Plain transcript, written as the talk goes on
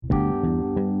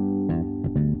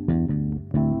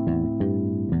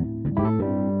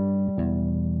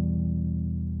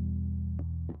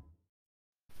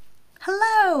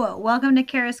Hello, welcome to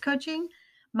Kara's Coaching.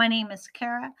 My name is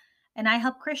Kara, and I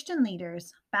help Christian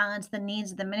leaders balance the needs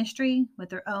of the ministry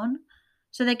with their own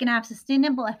so they can have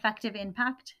sustainable, effective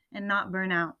impact and not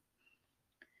burn out.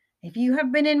 If you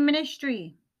have been in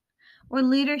ministry or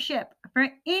leadership for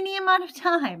any amount of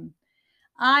time,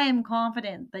 I am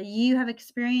confident that you have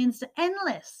experienced an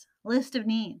endless list of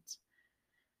needs,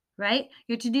 right?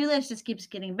 Your to-do list just keeps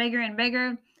getting bigger and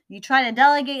bigger. You try to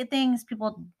delegate things,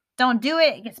 people don't do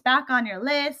it, it gets back on your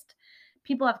list.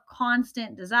 People have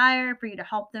constant desire for you to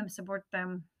help them, support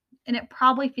them, and it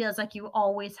probably feels like you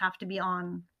always have to be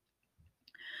on.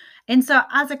 And so,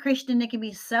 as a Christian, it can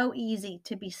be so easy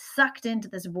to be sucked into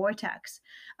this vortex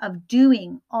of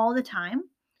doing all the time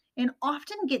and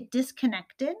often get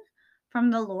disconnected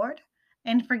from the Lord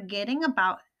and forgetting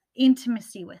about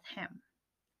intimacy with Him.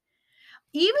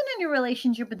 Even in your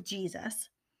relationship with Jesus,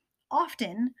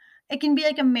 often it can be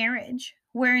like a marriage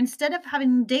where instead of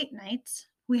having date nights,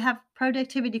 we have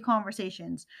productivity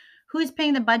conversations. Who's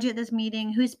paying the budget this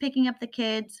meeting? Who's picking up the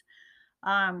kids?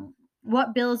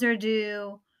 What bills are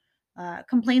due?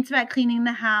 Complaints about cleaning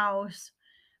the house.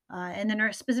 And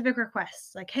then specific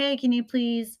requests like, hey, can you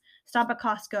please stop at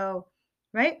Costco?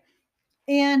 Right?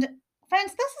 And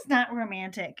friends, this is not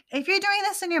romantic. If you're doing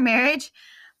this in your marriage,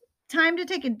 time to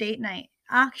take a date night.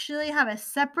 Actually have a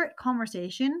separate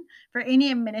conversation for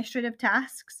any administrative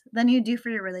tasks than you do for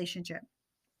your relationship.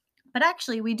 But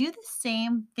actually, we do the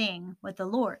same thing with the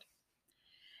Lord.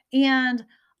 And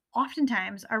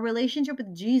oftentimes, our relationship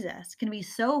with Jesus can be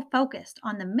so focused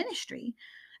on the ministry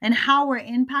and how we're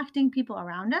impacting people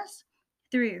around us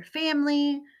through your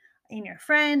family, in your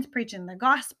friends, preaching the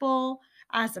gospel,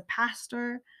 as a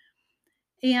pastor,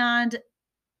 and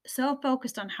so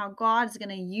focused on how God is going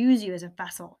to use you as a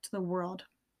vessel to the world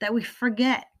that we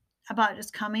forget about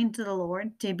just coming to the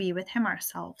Lord to be with Him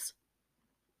ourselves.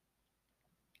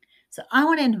 So I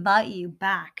want to invite you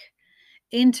back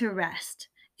into rest,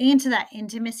 into that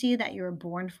intimacy that you were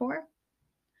born for,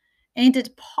 and to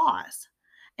pause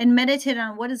and meditate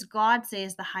on what does God say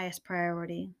is the highest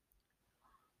priority.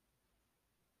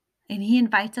 And He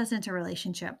invites us into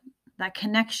relationship. That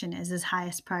connection is His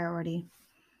highest priority.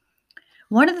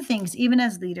 One of the things, even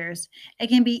as leaders, it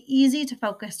can be easy to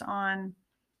focus on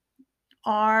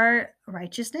our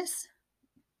righteousness,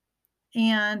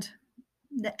 and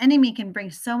the enemy can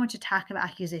bring so much attack of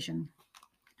accusation.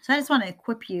 So I just want to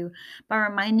equip you by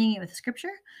reminding you with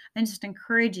scripture and just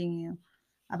encouraging you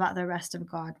about the rest of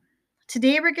God.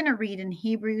 Today we're going to read in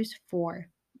Hebrews 4.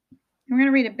 We're going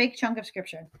to read a big chunk of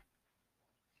scripture.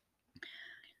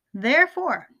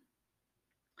 Therefore,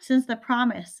 since the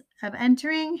promise of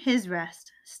entering His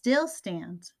rest still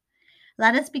stands,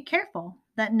 let us be careful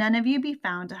that none of you be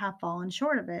found to have fallen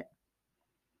short of it.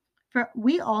 For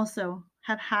we also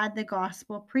have had the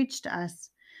gospel preached to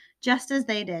us, just as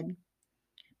they did.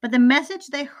 But the message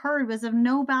they heard was of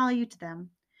no value to them,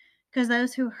 because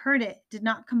those who heard it did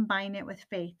not combine it with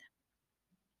faith.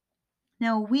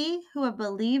 Now we who have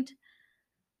believed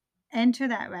enter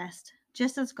that rest,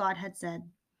 just as God had said.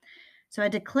 So I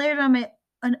declared on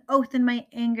an oath in my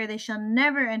anger, they shall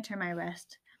never enter my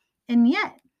rest. And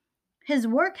yet His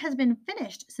work has been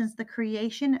finished since the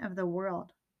creation of the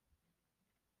world.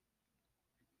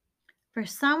 For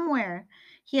somewhere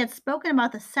He had spoken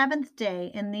about the seventh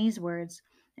day in these words,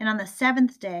 and on the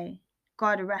seventh day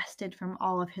God rested from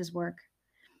all of His work.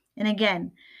 And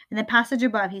again, in the passage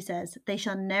above, He says, they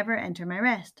shall never enter my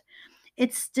rest.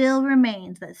 It still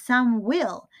remains that some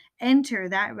will enter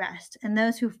that rest, and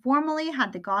those who formerly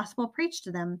had the gospel preached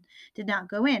to them did not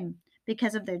go in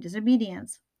because of their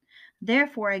disobedience.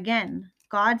 Therefore, again,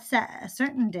 God set a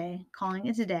certain day, calling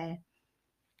it today,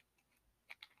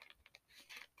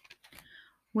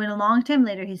 when a long time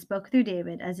later He spoke through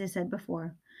David, as He said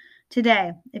before,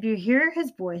 today, if you hear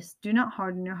His voice, do not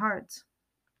harden your hearts.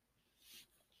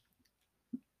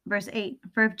 Verse 8,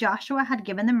 for if Joshua had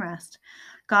given them rest,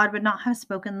 God would not have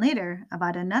spoken later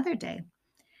about another day.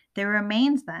 There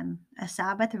remains then a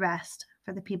Sabbath rest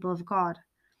for the people of God.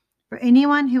 For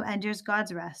anyone who enters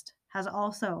God's rest has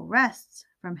also rests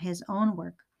from his own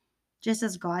work, just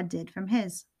as God did from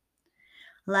His.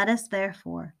 Let us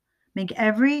therefore make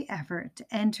every effort to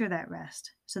enter that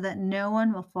rest, so that no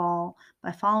one will fall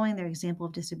by following their example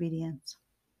of disobedience.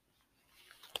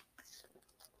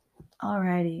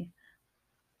 Alrighty.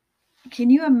 Can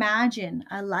you imagine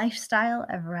a lifestyle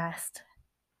of rest?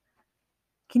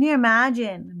 Can you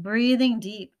imagine breathing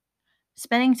deep,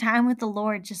 spending time with the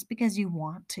Lord just because you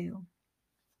want to?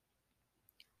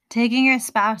 Taking your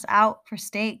spouse out for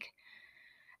steak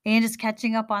and just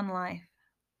catching up on life.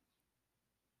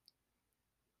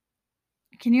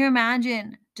 Can you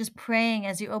imagine just praying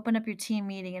as you open up your team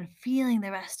meeting and feeling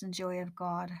the rest and joy of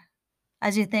God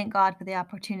as you thank God for the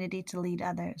opportunity to lead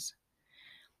others.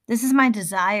 This is my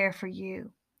desire for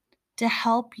you, to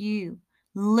help you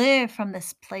live from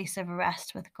this place of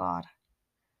rest with God.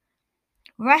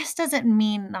 Rest doesn't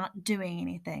mean not doing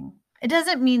anything. It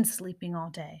doesn't mean sleeping all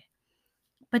day,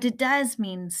 but it does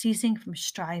mean ceasing from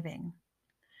striving,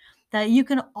 that you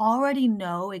can already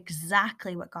know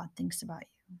exactly what God thinks about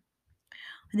you,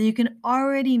 that you can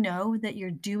already know that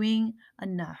you're doing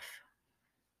enough,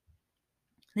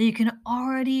 that you can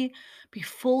already be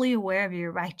fully aware of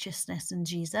your righteousness in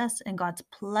Jesus and God's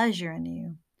pleasure in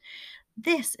you.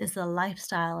 This is the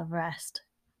lifestyle of rest.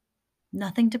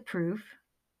 Nothing to prove,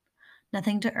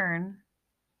 nothing to earn,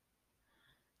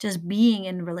 just being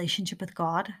in relationship with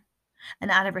God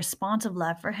and out of responsive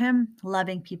love for Him,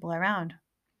 loving people around.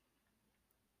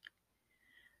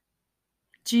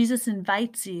 Jesus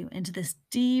invites you into this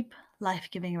deep,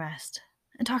 life-giving rest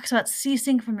and talks about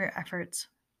ceasing from your efforts.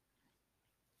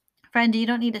 Friend, you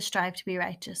don't need to strive to be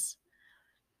righteous.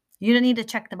 You don't need to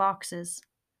check the boxes.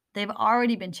 They've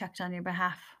already been checked on your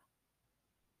behalf.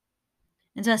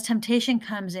 And so as temptation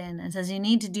comes in and says you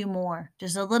need to do more,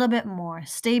 just a little bit more,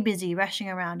 stay busy, rushing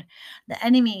around, the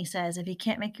enemy says if he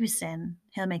can't make you sin,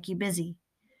 he'll make you busy.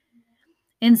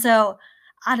 And so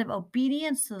out of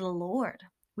obedience to the Lord,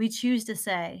 we choose to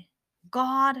say,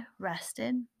 God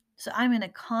rested, so I'm going to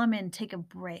come and take a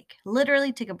break,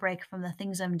 literally take a break from the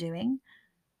things I'm doing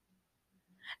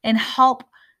and help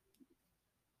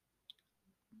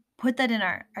put that in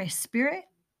our spirit,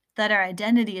 that our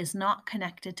identity is not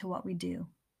connected to what we do.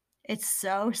 It's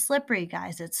so slippery,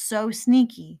 guys. It's so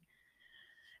sneaky.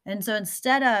 And so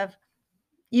instead of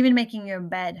even making your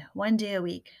bed one day a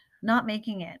week, not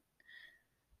making it,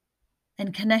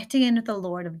 and connecting in with the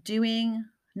Lord, of doing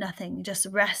nothing, just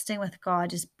resting with God,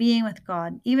 just being with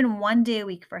God, even one day a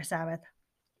week for a Sabbath,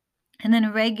 and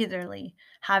then regularly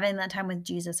having that time with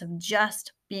Jesus, of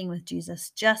just being with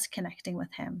Jesus, just connecting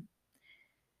with Him.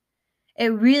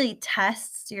 It really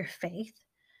tests your faith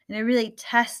and it really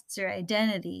tests your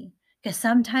identity, because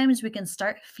sometimes we can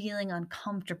start feeling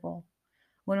uncomfortable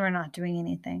when we're not doing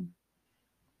anything.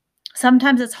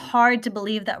 Sometimes it's hard to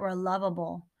believe that we're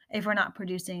lovable if we're not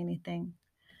producing anything.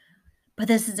 But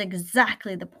this is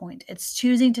exactly the point. It's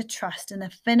choosing to trust in the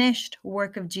finished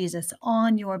work of Jesus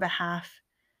on your behalf,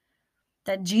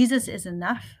 that Jesus is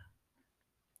enough,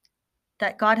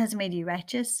 that God has made you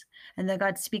righteous, and that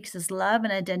God speaks His love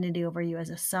and identity over you as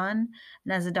a son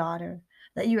and as a daughter,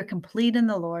 that you are complete in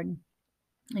the Lord,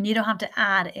 and you don't have to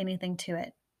add anything to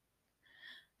it.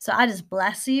 So I just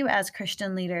bless you as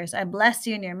Christian leaders. I bless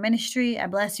you in your ministry. I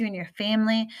bless you in your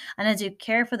family. And as you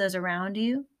care for those around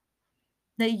you,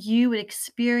 that you would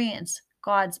experience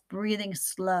God's breathing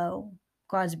slow,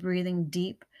 God's breathing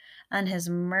deep, and His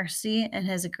mercy and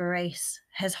His grace,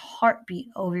 His heartbeat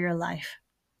over your life.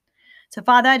 So,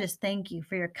 Father, I just thank you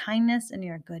for your kindness and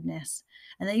your goodness,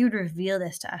 and that you would reveal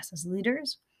this to us as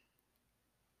leaders,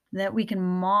 that we can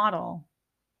model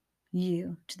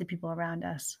you to the people around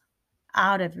us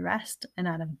out of rest and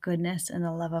out of goodness and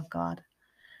the love of God.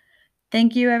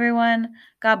 Thank you, everyone.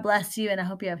 God bless you, and I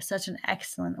hope you have such an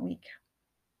excellent week.